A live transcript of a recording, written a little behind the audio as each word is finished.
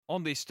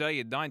On this day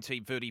in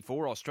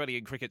 1934,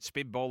 Australian cricket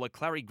spin bowler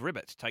Clarry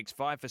Gribbett takes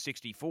 5 for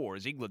 64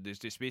 as England is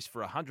dismissed for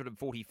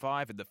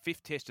 145 in the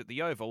fifth test at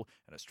the Oval,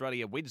 and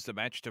Australia wins the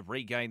match to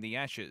regain the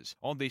Ashes.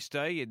 On this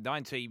day in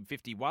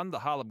 1951, the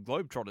Harlem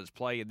Globetrotters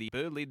play in the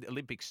Berlin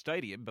Olympic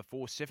Stadium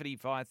before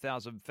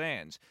 75,000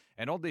 fans.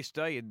 And on this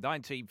day in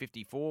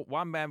 1954,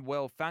 Juan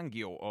Manuel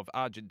Fangio of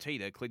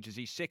Argentina clinches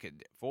his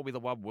second Formula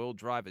One World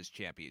Drivers'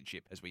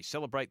 Championship. As we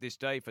celebrate this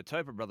day for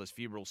Tobin Brothers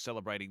Funerals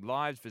Celebrating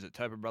Lives, visit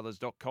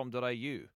tobinbrothers.com.au.